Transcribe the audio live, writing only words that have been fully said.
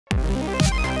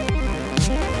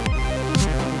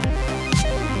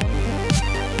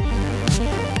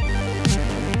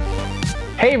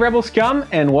Hey Rebel Scum,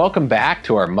 and welcome back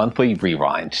to our monthly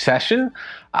rewind session.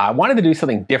 I wanted to do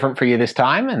something different for you this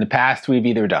time. In the past, we've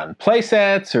either done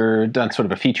playsets or done sort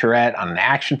of a featurette on an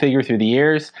action figure through the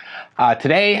years.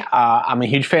 Today, I'm a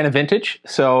huge fan of vintage,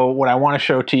 so what I want to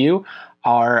show to you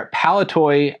are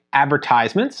Palitoy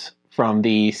advertisements from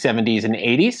the 70s and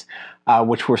 80s,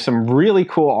 which were some really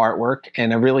cool artwork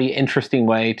and a really interesting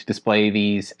way to display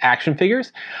these action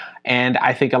figures. And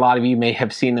I think a lot of you may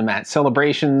have seen them at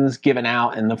celebrations given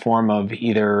out in the form of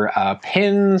either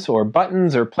pins or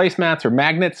buttons or placemats or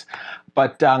magnets.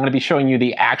 But I'm going to be showing you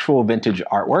the actual vintage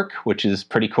artwork, which is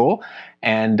pretty cool.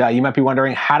 And you might be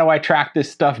wondering, how do I track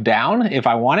this stuff down if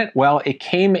I want it? Well, it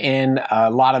came in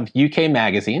a lot of UK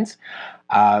magazines.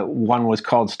 One was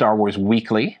called Star Wars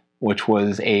Weekly, which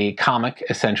was a comic,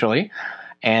 essentially.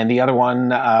 And the other one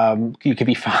you could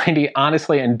be finding,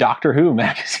 honestly, in Doctor Who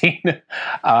magazine.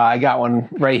 I got one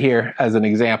right here as an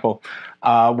example.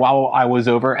 While I was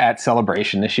over at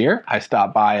Celebration this year, I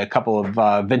stopped by a couple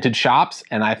of vintage shops,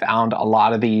 and I found a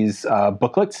lot of these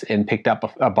booklets and picked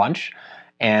up a bunch.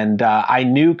 And I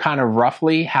knew kind of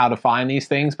roughly how to find these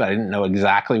things, but I didn't know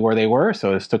exactly where they were,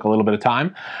 so this took a little bit of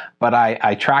time. But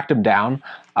I tracked them down.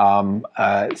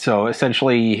 So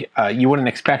essentially, you wouldn't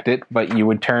expect it, but you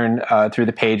would turn through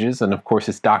the pages, and of course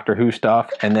it's Doctor Who stuff,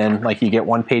 and then like you get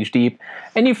one page deep,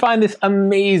 and you find this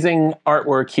amazing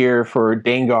artwork here for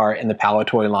Dengar in the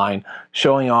Palitoy line,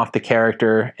 showing off the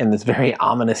character in this very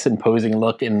ominous, imposing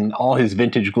look in all his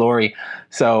vintage glory.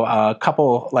 So a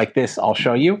couple like this I'll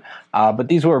show you, but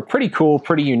these were pretty cool,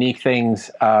 pretty unique things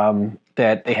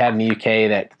that they had in the UK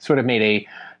that sort of made a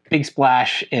big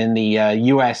splash in the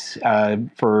US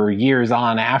for years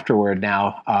on afterward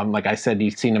now. Like I said,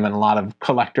 you've seen them in a lot of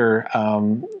collector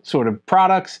sort of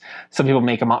products. Some people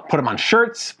make them up, put them on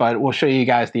shirts, but we'll show you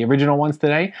guys the original ones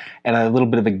today and a little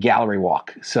bit of a gallery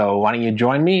walk. So why don't you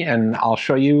join me and I'll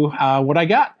show you what I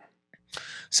got.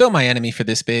 So my enemy for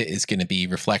this bit is going to be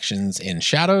reflections in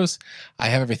shadows. I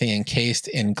have everything encased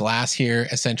in glass here,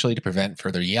 essentially to prevent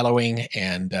further yellowing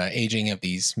and aging of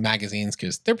these magazines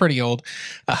because they're pretty old.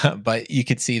 But you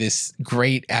could see this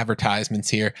great advertisements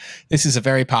here. This is a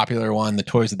very popular one, the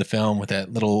Toys of the Film, with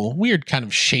that little weird kind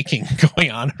of shaking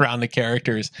going on around the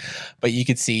characters. But you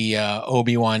could see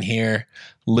Obi-Wan here,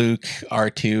 Luke,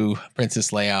 R2,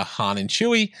 Princess Leia, Han, and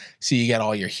Chewie. So you get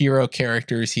all your hero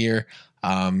characters here.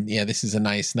 Yeah, this is a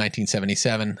nice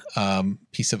 1977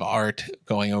 piece of art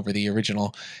going over the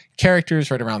original characters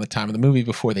right around the time of the movie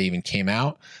before they even came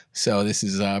out. So this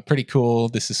is pretty cool.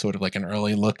 This is sort of like an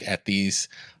early look at these.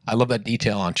 I love that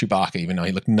detail on Chewbacca, even though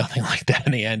he looked nothing like that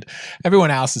in the end. Everyone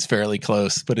else is fairly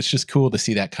close, but it's just cool to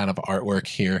see that kind of artwork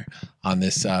here on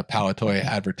this Palitoy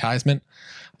advertisement.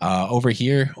 Over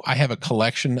here, I have a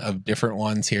collection of different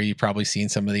ones here. You've probably seen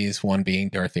some of these, one being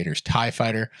Darth Vader's TIE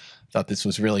Fighter. Thought this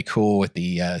was really cool with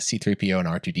the C-3PO and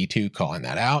R2-D2 calling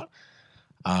that out.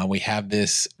 We have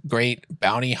this great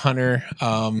bounty hunter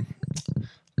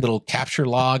little capture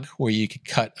log where you could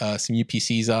cut some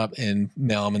UPCs up and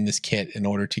mail them in this kit in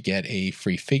order to get a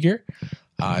free figure.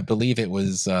 I believe it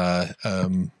was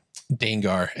Dengar,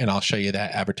 and I'll show you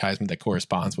that advertisement that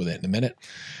corresponds with it in a minute.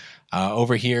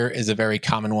 Over here is a very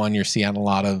common one you're seeing a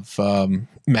lot of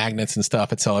magnets and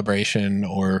stuff at Celebration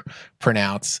or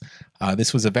printouts.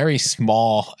 This was a very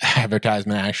small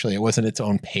advertisement, actually. It wasn't its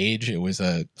own page. It was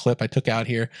a clip I took out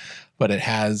here, but it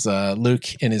has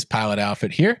Luke in his pilot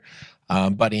outfit here,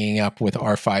 buddying up with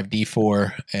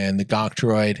R5-D4 and the Gonk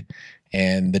droid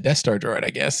and the Death Star droid, I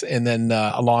guess. And then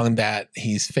along that,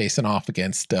 he's facing off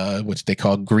against which they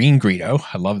call Green Greedo.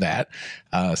 I love that.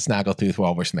 Snaggletooth,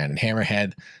 Walrus Man, and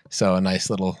Hammerhead. So a nice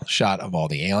little shot of all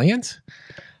the aliens.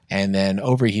 And then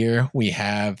over here, we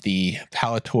have the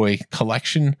Palitoy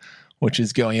collection, which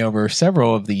is going over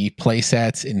several of the play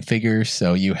sets and figures.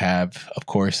 So you have, of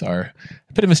course, our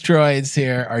Epitomus droids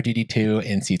here, R2-D2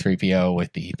 and C-3PO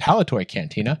with the Palitoy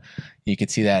Cantina. You can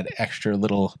see that extra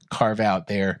little carve out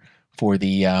there for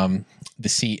the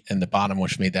seat and the bottom,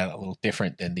 which made that a little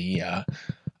different than the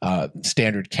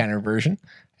standard Kenner version.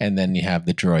 And then you have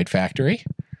the Droid Factory.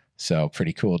 So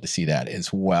pretty cool to see that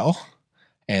as well.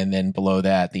 And then below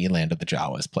that, the Land of the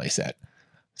Jawas playset.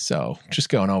 So just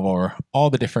going over all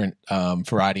the different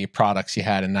variety of products you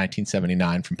had in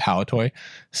 1979 from Palitoy.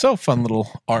 So fun little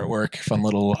artwork, fun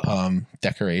little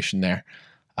decoration there.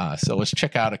 So let's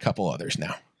check out a couple others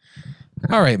now.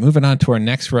 All right, moving on to our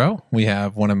next row, we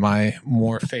have one of my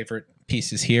more favorite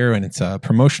pieces here, and it's a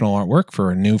promotional artwork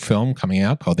for a new film coming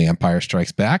out called The Empire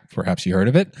Strikes Back. Perhaps you heard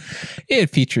of it. It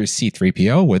features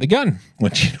C-3PO with a gun,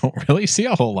 which you don't really see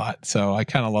a whole lot. So I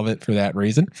kind of love it for that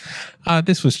reason.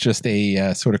 This was just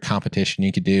a sort of competition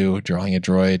you could do, drawing a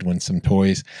droid, win some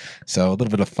toys. So a little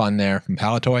bit of fun there from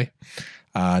Palitoy.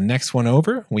 Next one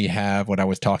over, we have what I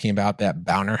was talking about, that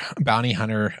bounty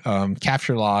hunter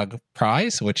capture log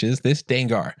prize, which is this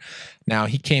Dengar. Now,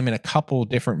 he came in a couple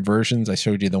different versions. I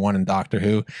showed you the one in Doctor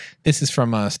Who. This is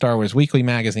from Star Wars Weekly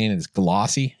magazine. It's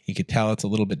glossy. You could tell it's a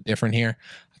little bit different here.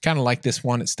 I kind of like this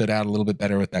one. It stood out a little bit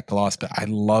better with that gloss, but I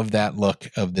love that look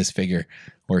of this figure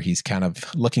where he's kind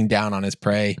of looking down on his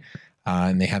prey.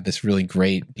 And they have this really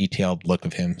great detailed look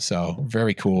of him. So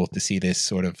very cool to see this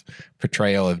sort of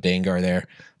portrayal of Dengar there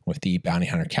with the bounty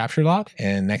hunter capture log.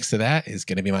 And next to that is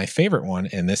going to be my favorite one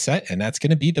in this set, and that's going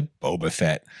to be the Boba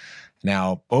Fett.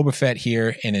 Now, Boba Fett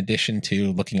here, in addition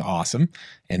to looking awesome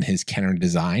and his Kenner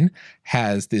design,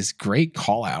 has this great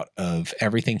call out of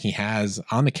everything he has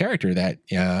on the character that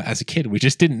as a kid we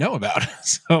just didn't know about.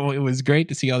 So it was great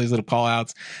to see all these little call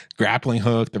outs, grappling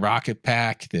hook, the rocket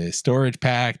pack, the storage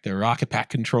pack, the rocket pack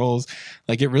controls.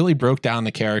 Like, it really broke down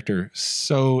the character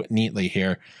so neatly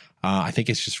here. I think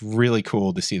it's just really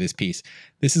cool to see this piece.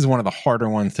 This is one of the harder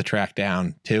ones to track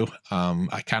down too.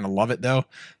 I kind of love it though.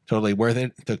 Totally worth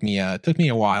it. Took me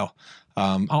a while.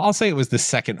 I'll say it was the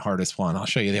second hardest one. I'll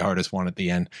show you the hardest one at the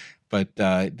end. But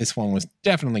this one was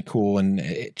definitely cool, and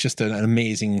just an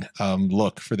amazing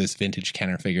look for this vintage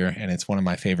Kenner figure. And it's one of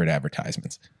my favorite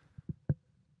advertisements.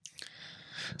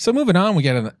 So moving on, we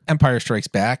get an Empire Strikes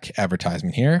Back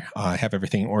advertisement here. I have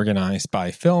everything organized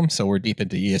by film, so we're deep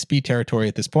into ESB territory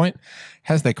at this point.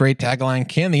 Has that great tagline,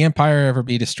 "Can the Empire ever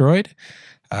be destroyed?"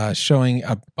 Showing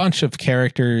a bunch of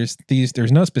characters.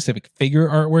 There's no specific figure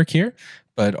artwork here,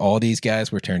 but all these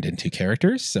guys were turned into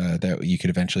characters that you could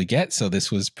eventually get. So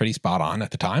this was pretty spot on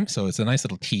at the time. So it's a nice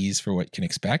little tease for what you can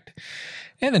expect.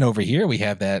 And then over here, we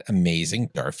have that amazing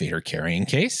Darth Vader carrying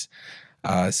case.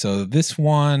 So this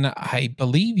one, I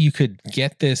believe you could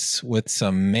get this with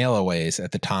some mail-aways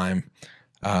at the time.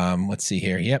 Let's see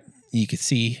here. Yep, you could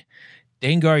see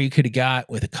Dengar you could have got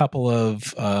with a couple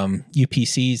of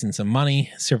UPCs and some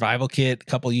money. Survival kit, a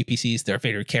couple UPCs, Darth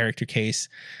Vader character case,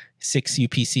 6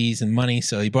 UPCs and money.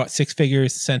 So you bought 6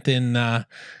 figures, sent in,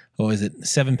 what was it,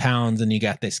 £7, and you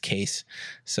got this case.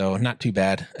 So not too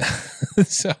bad.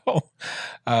 So,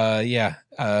 yeah,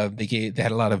 they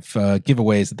had a lot of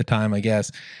giveaways at the time, I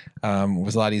guess. It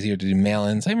was a lot easier to do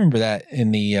mail-ins. I remember that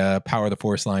in the Power of the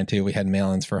Force line, too. We had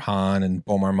mail-ins for Han and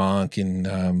Bomar Monk,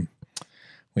 and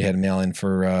we had a mail-in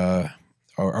for,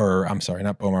 or I'm sorry,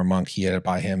 not Bomar Monk. He had to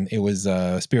buy him. It was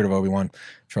Spirit of Obi-Wan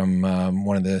from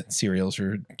one of the cereals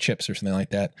or chips or something like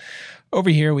that. Over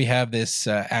here, we have this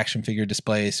action figure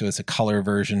display. So it's a color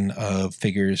version of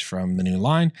figures from the new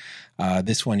line.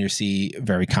 This one you see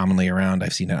very commonly around.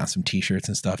 I've seen it on some t-shirts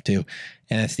and stuff too.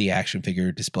 And it's the action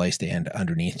figure display stand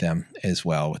underneath them as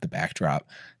well with the backdrop.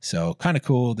 So kind of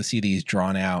cool to see these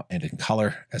drawn out and in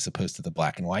color as opposed to the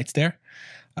black and whites there.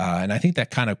 And I think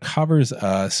that kind of covers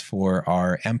us for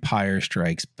our Empire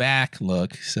Strikes Back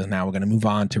look. So now we're going to move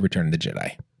on to Return of the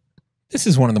Jedi. This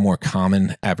is one of the more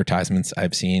common advertisements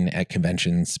I've seen at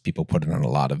conventions. People put it on a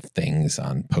lot of things,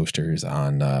 on posters,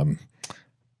 on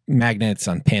magnets,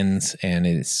 on pins, and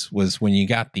it was when you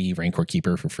got the Rancor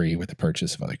Keeper for free with the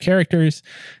purchase of other characters.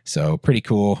 So pretty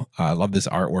cool. I love this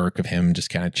artwork of him just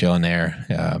kind of chilling there.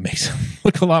 Makes him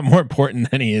look a lot more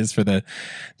important than he is for the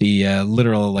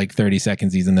literal like 30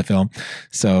 seconds he's in the film.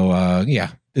 So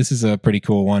yeah, this is a pretty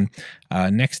cool one.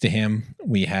 Next to him,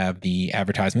 we have the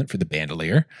advertisement for the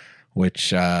Bandolier,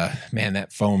 which, man,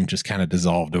 that foam just kind of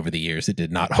dissolved over the years. It did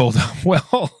not hold up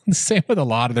well. Same with a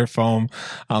lot of their foam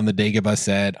on the Dagobah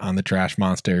set, on the Trash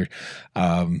Monster,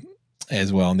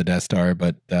 as well on the Death Star.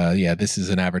 But yeah, this is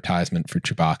an advertisement for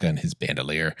Chewbacca and his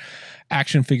Bandolier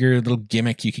action figure, little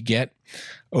gimmick you could get.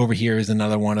 Over here is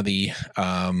another one of the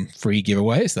free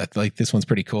giveaways. That, like, this one's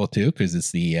pretty cool too, because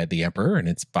it's the Emperor and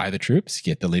it's buy the troops,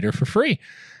 get the leader for free.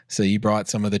 So you brought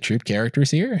some of the troop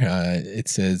characters here. It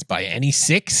says buy any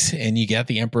 6 and you get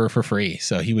the Emperor for free.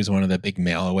 So he was one of the big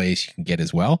mail-aways you can get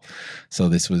as well. So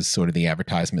this was sort of the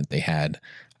advertisement they had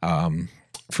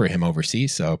for him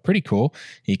overseas. So pretty cool.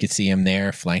 You could see him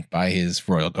there flanked by his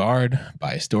Royal Guard,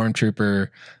 by a Stormtrooper,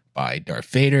 by Darth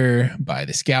Vader, by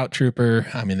the Scout Trooper.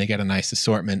 I mean, they got a nice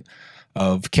assortment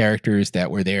of characters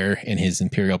that were there in his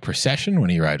Imperial procession when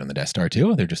he arrived on the Death Star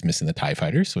too. They're just missing the TIE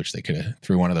fighters, which they could have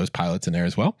threw one of those pilots in there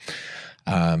as well.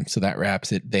 So that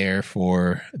wraps it there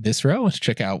for this row. Let's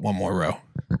check out one more row.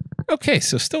 Okay,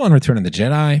 so still on Return of the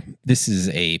Jedi. This is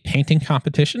a painting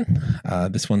competition.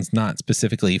 This one's not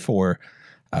specifically for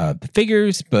the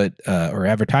figures, but or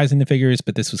advertising the figures,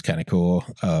 but this was kind of cool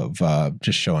of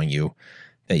just showing you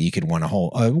that you could win a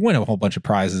whole bunch of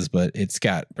prizes, but it's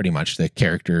got pretty much the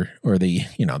character or the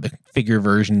the figure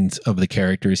versions of the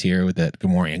characters here with the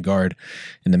Gamorrean Guard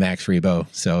and the Max Rebo.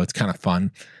 So it's kind of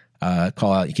fun.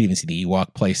 Call out. You can even see the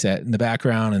Ewok playset in the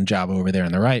background and Jabba over there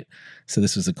on the right. So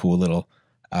this was a cool little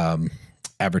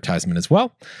advertisement as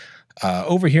well.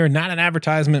 Over here, not an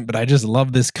advertisement, but I just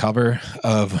love this cover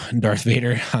of Darth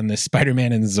Vader on the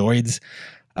Spider-Man and Zoids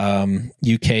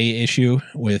UK issue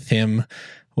with him.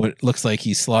 What looks like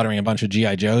he's slaughtering a bunch of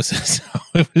G.I. Joes. So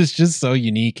it was just so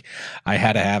unique. I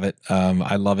had to have it.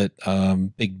 I love it.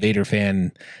 Big Vader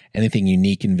fan. Anything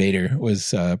unique in Vader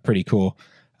was pretty cool.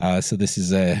 So this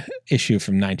is a issue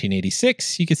from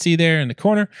 1986. You can see there in the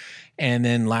corner. And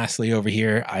then lastly over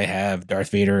here, I have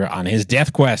Darth Vader on his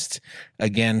death quest.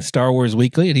 Again, Star Wars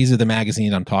Weekly. These are the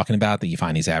magazines I'm talking about that you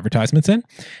find these advertisements in.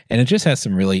 And it just has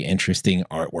some really interesting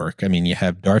artwork. I mean, you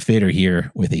have Darth Vader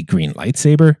here with a green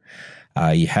lightsaber.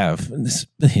 You have this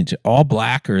all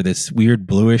black or this weird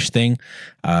bluish thing.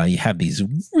 You have these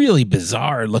really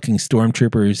bizarre looking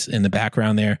stormtroopers in the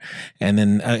background there. And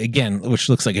then again, which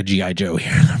looks like a G.I. Joe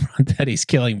here that he's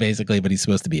killing basically, but he's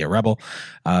supposed to be a rebel.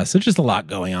 So just a lot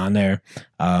going on there.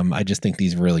 I just think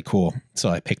these are really cool.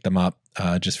 So I picked them up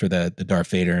just for the Darth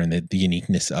Vader and the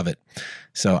uniqueness of it.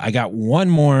 So I got one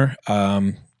more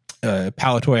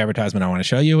Palitoy advertisement I want to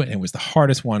show you, and it was the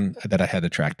hardest one that I had to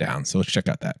track down. So let's check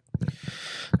out that.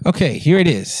 Okay, here it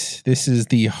is. This is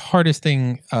the hardest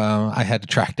thing I had to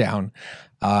track down,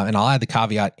 and I'll add the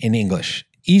caveat in English.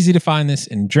 Easy to find this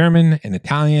in German, in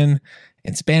Italian,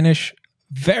 in Spanish.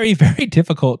 Very, very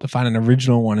difficult to find an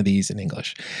original one of these in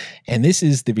English. And this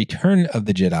is the Return of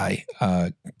the Jedi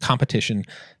competition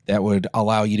that would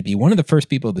allow you to be one of the first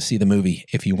people to see the movie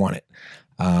if you want it.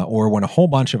 Or won a whole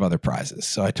bunch of other prizes.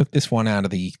 So I took this one out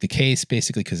of the case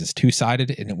basically because it's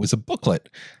two-sided and it was a booklet.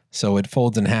 So it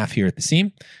folds in half here at the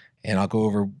seam. And I'll go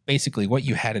over basically what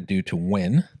you had to do to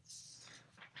win.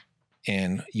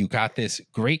 And you got this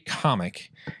great comic.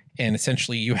 And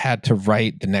essentially you had to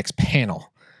write the next panel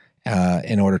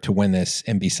in order to win this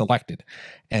and be selected.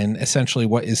 And essentially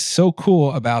what is so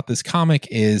cool about this comic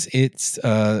is it's,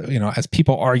 as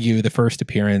people argue, the first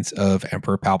appearance of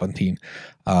Emperor Palpatine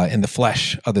in the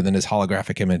flesh other than his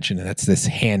holographic image. And that's this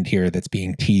hand here that's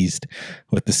being teased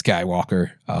with the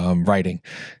Skywalker writing.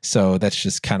 So that's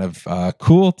just kind of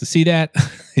cool to see that.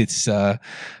 It's a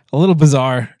little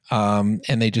bizarre.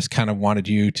 And they just kind of wanted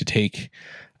you to take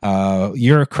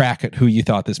your crack at who you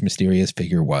thought this mysterious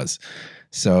figure was.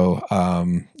 So,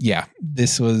 yeah,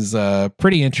 this was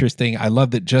pretty interesting. I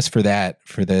loved it just for that,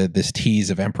 for this tease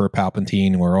of Emperor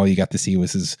Palpatine, where all you got to see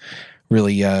was his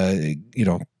really,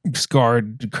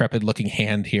 scarred, decrepit looking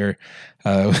hand here,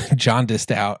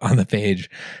 jaundiced out on the page,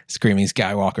 screaming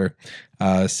Skywalker.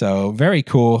 So very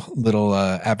cool little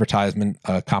advertisement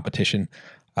competition.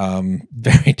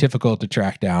 Very difficult to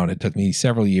track down. It took me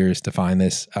several years to find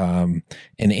this in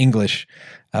English.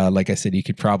 Like I said, you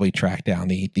could probably track down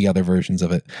the other versions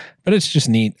of it, but it's just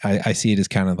neat. I see it as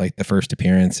kind of like the first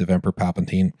appearance of Emperor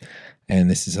Palpatine, and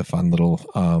this is a fun little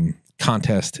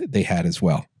contest they had as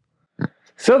well.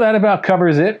 So that about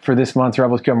covers it for this month's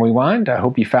Rebelscum Rewind. I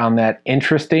hope you found that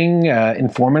interesting,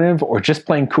 informative, or just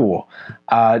plain cool.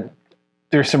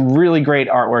 There's some really great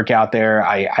artwork out there.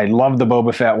 I love the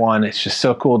Boba Fett one. It's just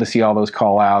so cool to see all those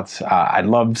call outs. I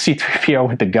love C-3PO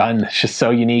with the gun. It's just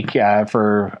so unique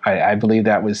I believe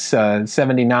that was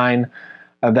 79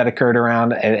 that occurred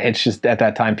around. It's just at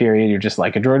that time period, you're just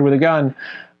like a droid with a gun.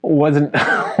 We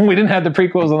didn't have the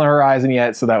prequels on the horizon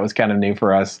yet, so that was kind of new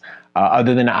for us.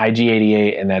 Other than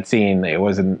IG-88 in that scene, it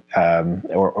wasn't,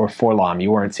 or Forlom,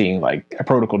 you weren't seeing like a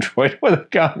protocol droid with a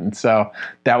gun. So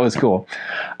that was cool.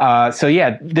 So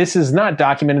yeah, this is not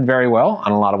documented very well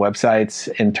on a lot of websites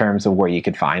in terms of where you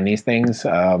could find these things.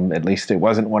 At least it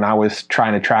wasn't when I was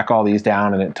trying to track all these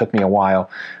down, and it took me a while.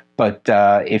 But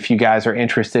if you guys are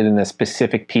interested in a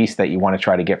specific piece that you want to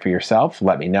try to get for yourself,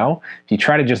 let me know. If you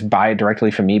try to just buy it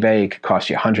directly from eBay, it could cost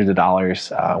you hundreds of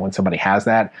dollars when somebody has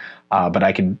that. But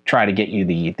I could try to get you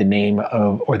the name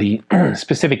of, or the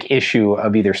specific issue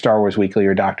of either Star Wars Weekly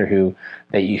or Doctor Who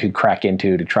that you could crack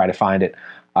into to try to find it.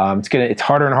 It's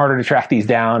harder and harder to track these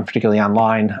down, particularly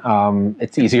online.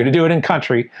 It's easier to do it in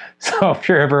country. So if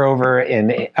you're ever over in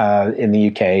the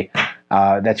UK,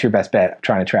 that's your best bet,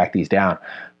 trying to track these down.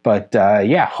 But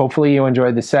yeah, hopefully you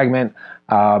enjoyed this segment.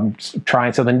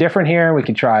 Trying something different here. We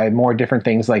can try more different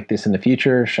things like this in the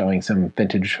future, showing some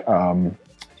vintage,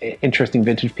 interesting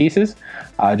vintage pieces.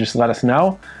 Just let us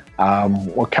know.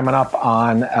 We're coming up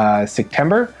on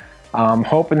September. I'm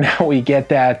hoping that we get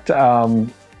that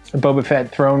Boba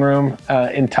Fett throne room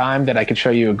in time that I could show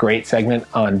you a great segment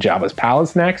on Jabba's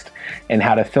palace next and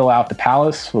how to fill out the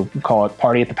palace. We'll call it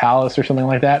Party at the Palace or something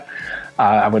like that.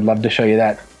 I would love to show you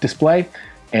that display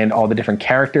and all the different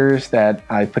characters that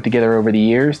I put together over the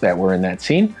years that were in that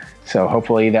scene. So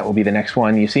hopefully that will be the next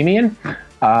one you see me in.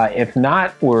 If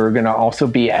not, we're going to also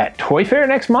be at Toy Fair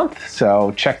next month,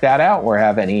 so check that out. We'll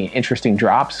have any interesting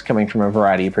drops coming from a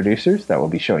variety of producers that will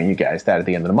be showing you guys that at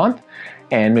the end of the month.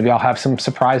 And maybe I'll have some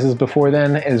surprises before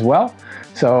then as well.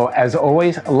 So as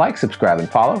always, like, subscribe, and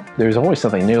follow. There's always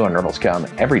something new on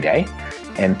Rebelscum every day.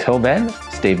 Until then,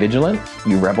 stay vigilant,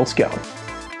 you Rebelscum.